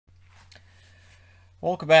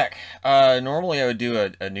Welcome back. Normally I would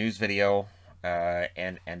do a news video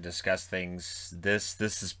and discuss things. This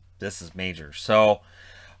is major.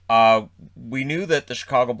 We knew that the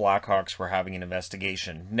Chicago Blackhawks were having an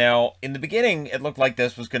investigation. Now, in the beginning, it looked like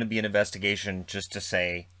this was going to be an investigation just to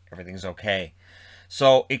say everything's okay.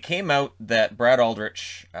 So it came out that Brad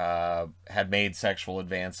Aldrich had made sexual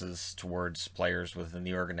advances towards players within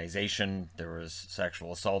the organization. There was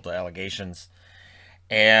sexual assault allegations,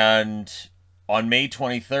 and on May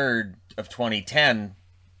 23rd of 2010,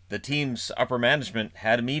 the team's upper management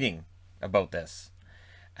had a meeting about this,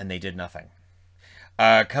 and they did nothing.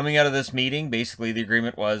 Coming out of this meeting, basically the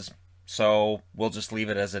agreement was, so we'll just leave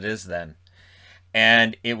it as it is then.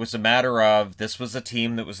 And it was a matter of, this was a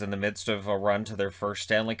team that was in the midst of a run to their first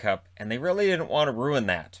Stanley Cup, and they really didn't want to ruin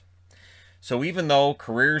that. So even though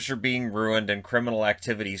careers are being ruined and criminal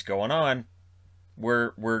activities going on,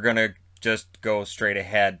 we're going to just go straight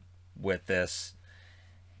ahead with this.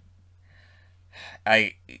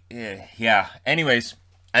 Yeah. Anyways,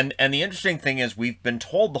 and the interesting thing is we've been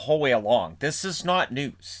told the whole way along, this is not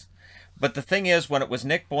news. But the thing is, when it was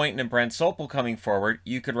Nick Boynton and Brent Sopel coming forward,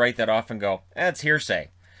 you could write that off and go, it's hearsay.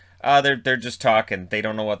 They're just talking. They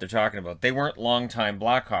don't know what they're talking about. They weren't longtime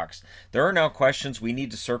Blackhawks. There are now questions we need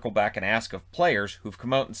to circle back and ask of players who've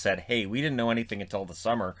come out and said, hey, we didn't know anything until the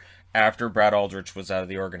summer after Brad Aldrich was out of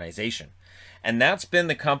the organization. And that's been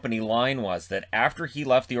the company line, was that after he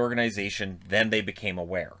left the organization, then they became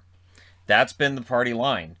aware. That's been the party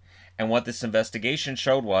line. And what this investigation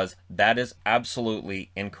showed was that is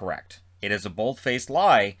absolutely incorrect. It is a bold-faced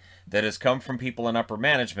lie that has come from people in upper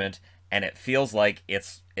management, and it feels like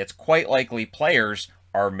it's quite likely players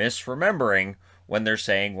are misremembering when they're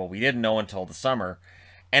saying, well, we didn't know until the summer.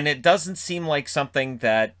 And it doesn't seem like something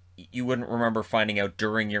that you wouldn't remember finding out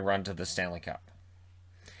during your run to the Stanley Cup.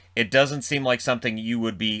 It doesn't seem like something you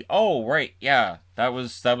would be, oh, right, yeah, that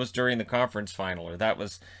was during the conference final, or that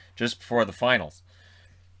was just before the finals.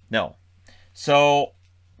 No. So,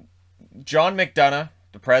 John McDonough,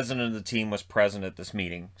 the president of the team, was present at this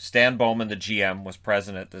meeting. Stan Bowman, the GM, was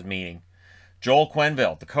present at this meeting. Joel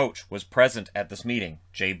Quenneville, the coach, was present at this meeting.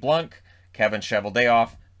 Jay Blunk, Kevin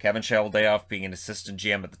Cheveldayoff being an assistant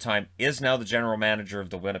GM at the time, is now the general manager of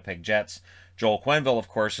the Winnipeg Jets. Joel Quenneville, of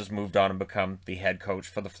course, has moved on and become the head coach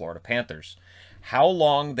for the Florida Panthers. How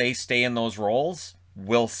long they stay in those roles,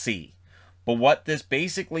 we'll see. But what this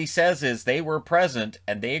basically says is they were present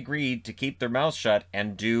and they agreed to keep their mouths shut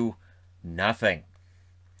and do nothing.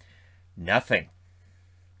 Nothing.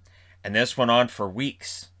 And this went on for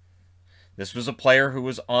weeks. This was a player who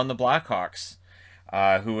was on the Blackhawks,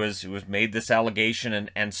 who was made this allegation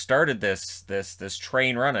and started this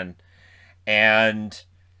train running, and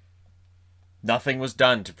nothing was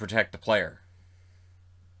done to protect the player.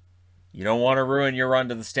 You don't want to ruin your run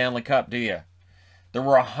to the Stanley Cup, do you? There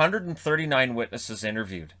were 139 witnesses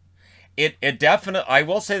interviewed. It definitely, I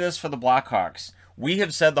will say this for the Blackhawks. We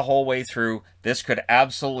have said the whole way through, this could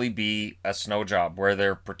absolutely be a snow job where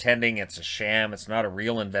they're pretending it's a sham, it's not a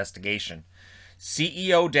real investigation.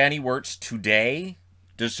 CEO Danny Wirtz today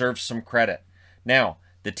deserves some credit. Now,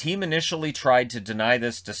 the team initially tried to deny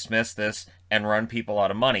this, dismiss this, and run people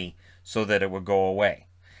out of money so that it would go away.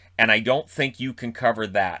 And I don't think you can cover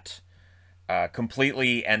that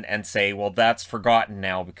completely and say, well, that's forgotten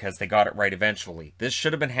now because they got it right eventually. This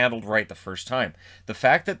should have been handled right the first time. The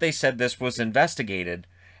fact that they said this was investigated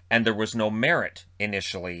and there was no merit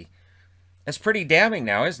initially is pretty damning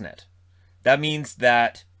now, isn't it? That means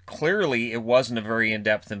that clearly it wasn't a very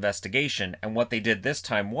in-depth investigation, and what they did this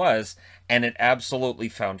time was, and it absolutely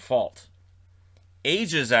found fault.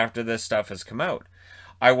 Ages after this stuff has come out.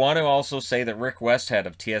 I want to also say that Rick Westhead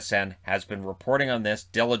of TSN has been reporting on this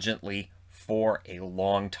diligently for a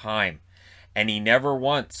long time, and he never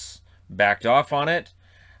once backed off on it.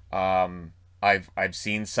 I've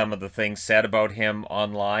seen some of the things said about him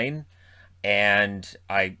online, and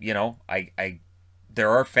there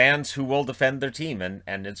are fans who will defend their team,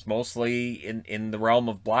 and it's mostly in the realm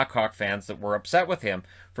of Blackhawk fans that were upset with him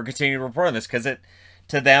for continuing to report on this, because it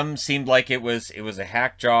to them seemed like it was a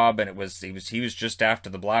hack job, and he was just after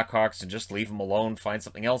the Blackhawks, and just leave him alone, find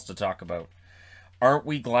something else to talk about. Aren't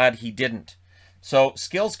we glad he didn't? So,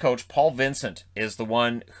 skills coach Paul Vincent is the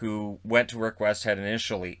one who went to Rick Westhead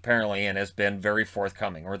initially, apparently, and has been very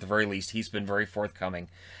forthcoming, or at the very least, he's been very forthcoming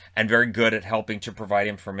and very good at helping to provide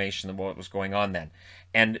information about what was going on then.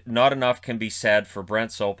 And not enough can be said for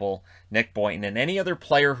Brent Sopel, Nick Boynton, and any other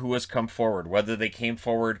player who has come forward, whether they came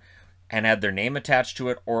forward and had their name attached to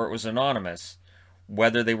it or it was anonymous,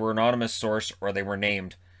 whether they were an anonymous source or they were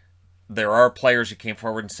named. There are players who came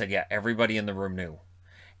forward and said, yeah, everybody in the room knew.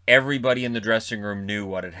 Everybody in the dressing room knew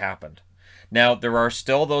what had happened. Now, there are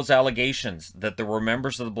still those allegations that there were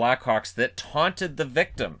members of the Blackhawks that taunted the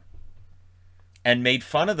victim and made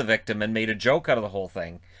fun of the victim and made a joke out of the whole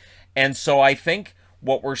thing. And so I think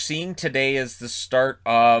what we're seeing today is the start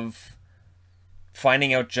of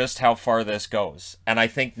finding out just how far this goes. And I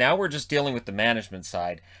think now we're just dealing with the management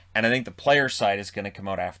side, and I think the player side is going to come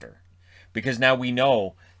out after. Because now we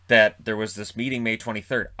know that there was this meeting May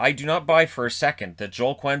 23rd. I do not buy for a second that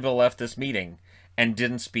Joel Quenneville left this meeting and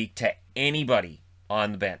didn't speak to anybody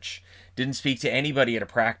on the bench, didn't speak to anybody at a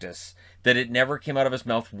practice, that it never came out of his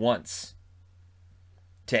mouth once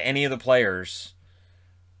to any of the players.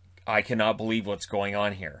 I cannot believe what's going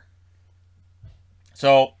on here.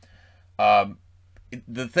 So,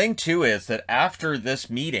 the thing too is that after this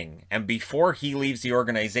meeting and before he leaves the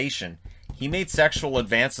organization, he made sexual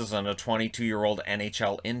advances on a 22-year-old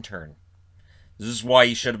NHL intern. This is why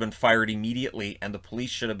he should have been fired immediately and the police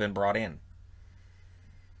should have been brought in.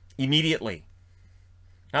 Immediately.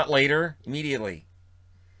 Not later, immediately.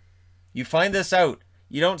 You find this out.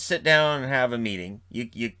 You don't sit down and have a meeting. You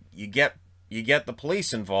get the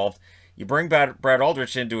police involved. You bring Brad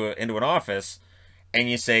Aldrich into an office and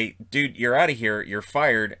you say, dude, you're out of here. You're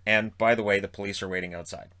fired. And by the way, the police are waiting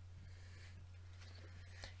outside.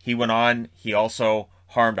 He went on. He also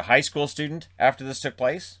harmed a high school student after this took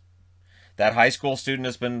place. That high school student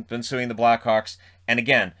has been suing the Blackhawks. And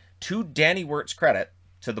again, to Danny Wirt's credit,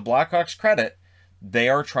 to the Blackhawks' credit, they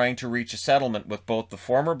are trying to reach a settlement with both the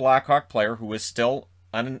former Blackhawk player, who is still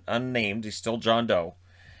unnamed, he's still John Doe,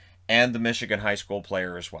 and the Michigan high school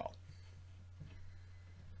player as well.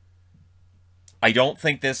 I don't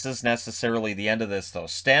think this is necessarily the end of this, though.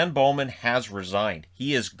 Stan Bowman has resigned.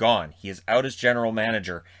 He is gone. He is out as general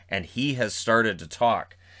manager, and he has started to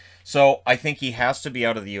talk. So I think he has to be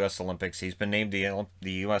out of the U.S. Olympics. He's been named the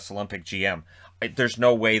U.S. Olympic GM. There's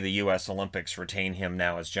no way the U.S. Olympics retain him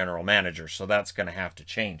now as general manager, so that's going to have to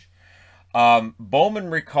change. Bowman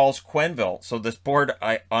recalls Quenneville. So this board,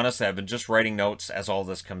 honestly, I've been just writing notes as all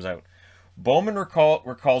this comes out. Bowman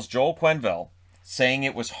recalls Joel Quenneville saying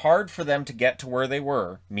it was hard for them to get to where they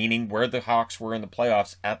were, meaning where the Hawks were in the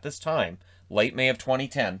playoffs at this time, late May of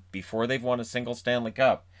 2010, before they've won a single Stanley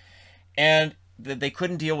Cup, and that they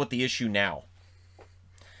couldn't deal with the issue now.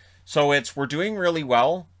 So we're doing really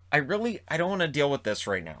well. I don't want to deal with this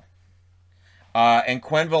right now. And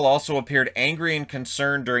Quenneville also appeared angry and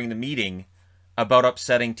concerned during the meeting about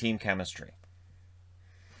upsetting team chemistry.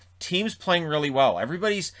 Team's playing really well.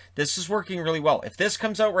 This is working really well. If this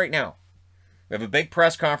comes out right now, we have a big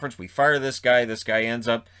press conference, we fire this guy ends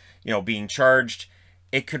up, being charged.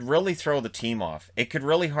 It could really throw the team off. It could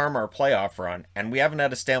really harm our playoff run, and we haven't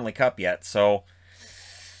had a Stanley Cup yet, so...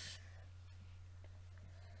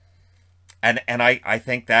 And I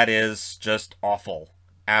think that is just awful.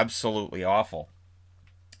 Absolutely awful.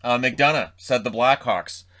 McDonough said the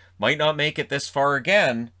Blackhawks might not make it this far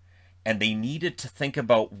again, and they needed to think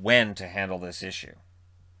about when to handle this issue.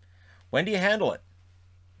 When do you handle it?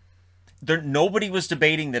 Nobody was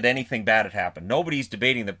debating that anything bad had happened. Nobody's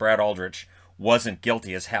debating that Brad Aldrich wasn't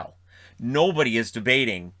guilty as hell. Nobody is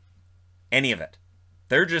debating any of it.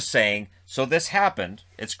 They're just saying, so this happened,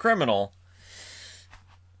 it's criminal,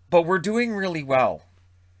 but we're doing really well.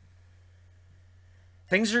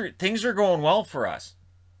 Things are going well for us.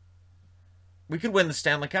 We could win the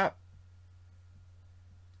Stanley Cup.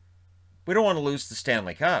 We don't want to lose the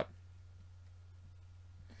Stanley Cup.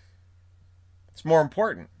 It's more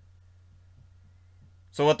important.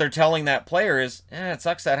 So what they're telling that player is, it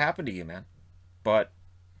sucks that happened to you, man. But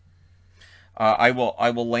I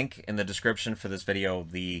will link in the description for this video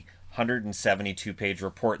the 172-page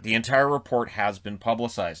report. The entire report has been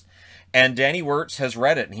publicized. And Danny Wirtz has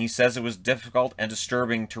read it, and he says it was difficult and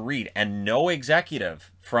disturbing to read. And no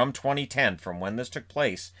executive from 2010, from when this took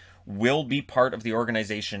place, will be part of the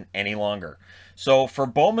organization any longer. So for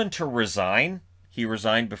Bowman to resign, he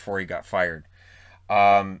resigned before he got fired.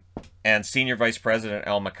 And Senior Vice President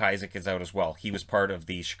Al McIsaac is out as well. He was part of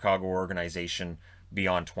the Chicago organization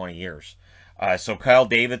beyond 20 years. So Kyle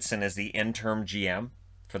Davidson is the interim GM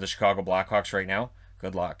for the Chicago Blackhawks right now.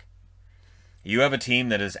 Good luck. You have a team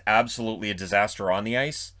that is absolutely a disaster on the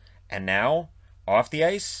ice, and now off the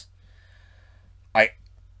ice.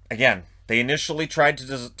 Again, they initially tried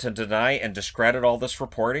to deny and discredit all this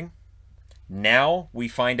reporting. Now we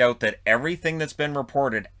find out that everything that's been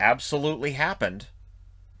reported absolutely happened.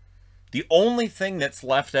 The only thing that's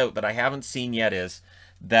left out that I haven't seen yet is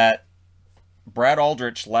that Brad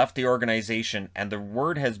Aldrich left the organization, and the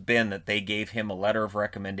word has been that they gave him a letter of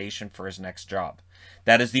recommendation for his next job.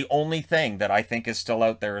 That is the only thing that I think is still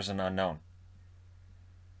out there as an unknown.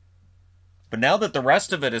 But now that the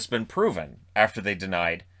rest of it has been proven after they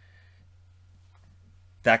denied,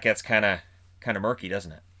 that gets kind of murky,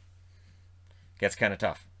 doesn't it? Gets kind of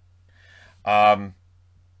tough.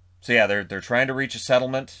 So yeah, they're trying to reach a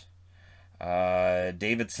settlement.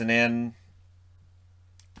 Davidson in.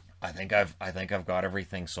 I think I've got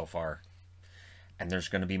everything so far, and there's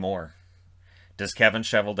going to be more. Does Kevin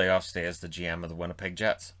Cheveldayoff stay as the GM of the Winnipeg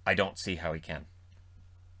Jets? I don't see how he can.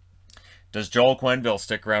 Does Joel Quenneville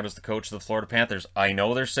stick around as the coach of the Florida Panthers? I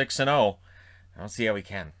know they're 6-0. I don't see how he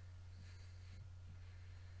can.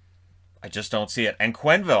 I just don't see it. And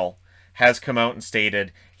Quenneville has come out and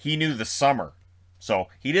stated he knew the summer. So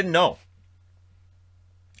he didn't know.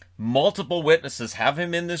 Multiple witnesses have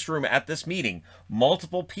him in this room at this meeting.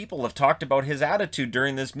 Multiple people have talked about his attitude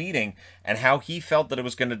during this meeting and how he felt that it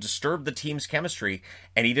was going to disturb the team's chemistry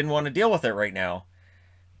and he didn't want to deal with it right now.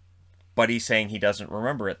 But he's saying he doesn't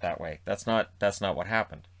remember it that way. That's not what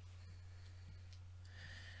happened.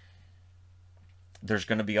 There's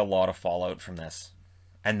going to be a lot of fallout from this.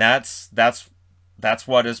 And that's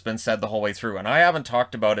what has been said the whole way through. And I haven't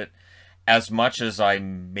talked about it as much as I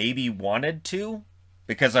maybe wanted to,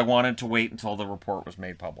 because I wanted to wait until the report was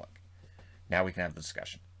made public. Now we can have the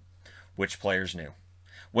discussion. Which players knew?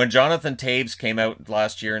 When Jonathan Toews came out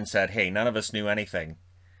last year and said, hey, none of us knew anything,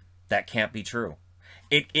 that can't be true.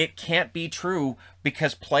 It can't be true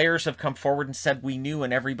because players have come forward and said we knew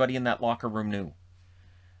and everybody in that locker room knew.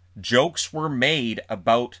 Jokes were made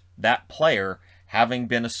about that player having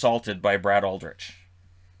been assaulted by Brad Aldrich.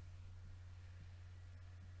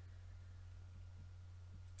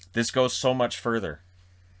 This goes so much further.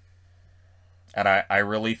 And I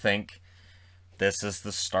really think this is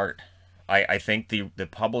the start. I think the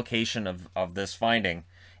publication of this finding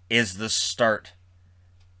is the start.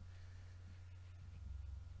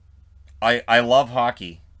 I love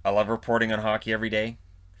hockey. I love reporting on hockey every day.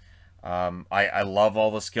 I love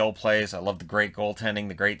all the skill plays. I love the great goaltending,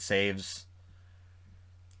 the great saves.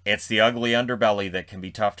 It's the ugly underbelly that can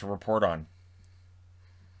be tough to report on.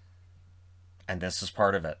 And this is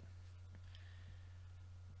part of it.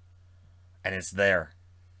 And it's there.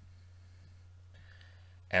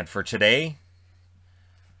 And for today,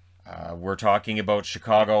 we're talking about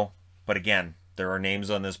Chicago. But again, there are names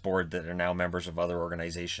on this board that are now members of other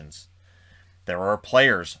organizations. There are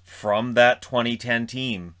players from that 2010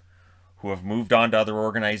 team who have moved on to other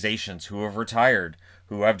organizations, who have retired,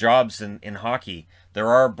 who have jobs in hockey. There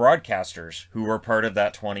are broadcasters who were part of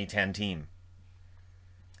that 2010 team.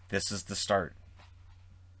 This is the start.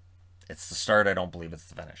 It's the start. I don't believe it's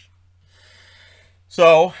the finish.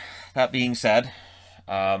 So, that being said,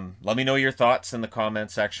 let me know your thoughts in the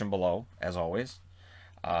comment section below, as always.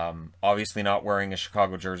 Obviously not wearing a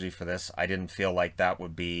Chicago jersey for this. I didn't feel like that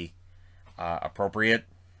would be appropriate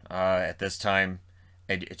at this time.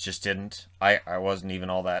 It just didn't. I wasn't even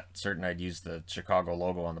all that certain I'd use the Chicago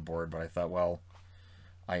logo on the board, but I thought, well,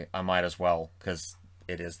 I might as well, because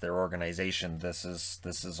it is their organization. This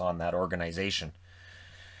is on that organization.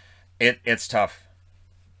 It's tough.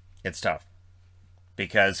 It's tough.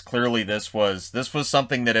 Because clearly this was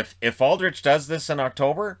something that if Aldrich does this in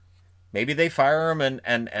October, maybe they fire him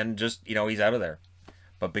and just, he's out of there.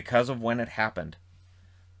 But because of when it happened,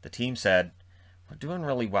 the team said, we're doing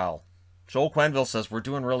really well. Joel Quenneville says, we're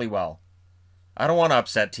doing really well. I don't want to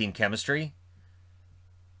upset team chemistry.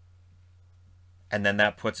 And then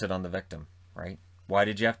that puts it on the victim, right? Why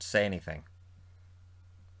did you have to say anything?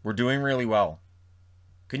 We're doing really well.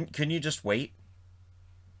 Can you just wait?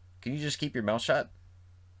 Can you just keep your mouth shut?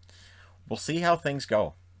 We'll see how things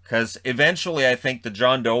go. Because eventually I think the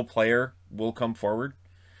John Doe player will come forward,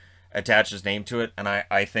 attach his name to it, and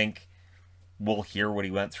I think we'll hear what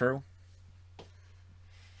he went through.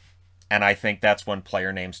 And I think that's when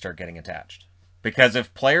player names start getting attached. Because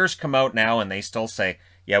if players come out now and they still say,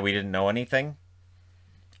 yeah, we didn't know anything,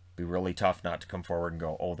 it'd be really tough not to come forward and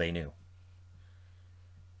go, oh, they knew.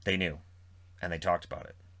 They knew. And they talked about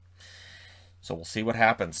it. So we'll see what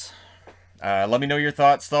happens. Let me know your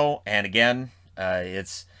thoughts, though. And again,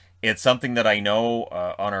 it's something that I know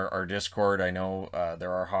on our Discord. I know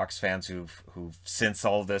there are Hawks fans who've since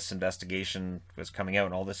all this investigation was coming out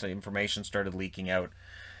and all this information started leaking out,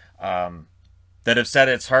 that have said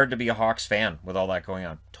it's hard to be a Hawks fan with all that going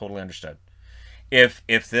on. Totally understood. If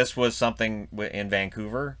this was something in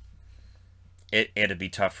Vancouver, it'd be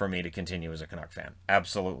tough for me to continue as a Canuck fan.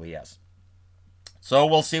 Absolutely, yes. So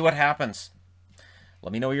we'll see what happens.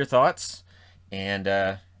 Let me know your thoughts. And,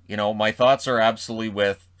 my thoughts are absolutely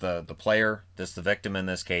with the player, the victim in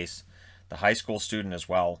this case, the high school student as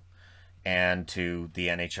well, and to the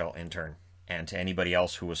NHL intern, and to anybody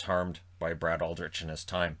else who was harmed by Brad Aldrich in his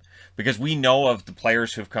time. Because we know of the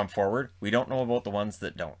players who've come forward. We don't know about the ones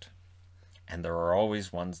that don't. And there are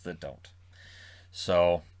always ones that don't.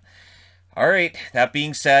 So, all right. That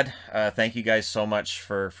being said, thank you guys so much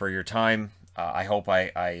for your time. I hope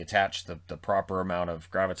I attached the proper amount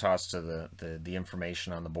of gravitas to the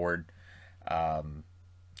information on the board,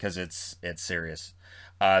 because it's serious.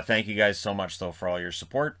 Thank you guys so much, though, for all your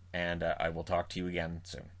support, and I will talk to you again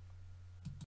soon.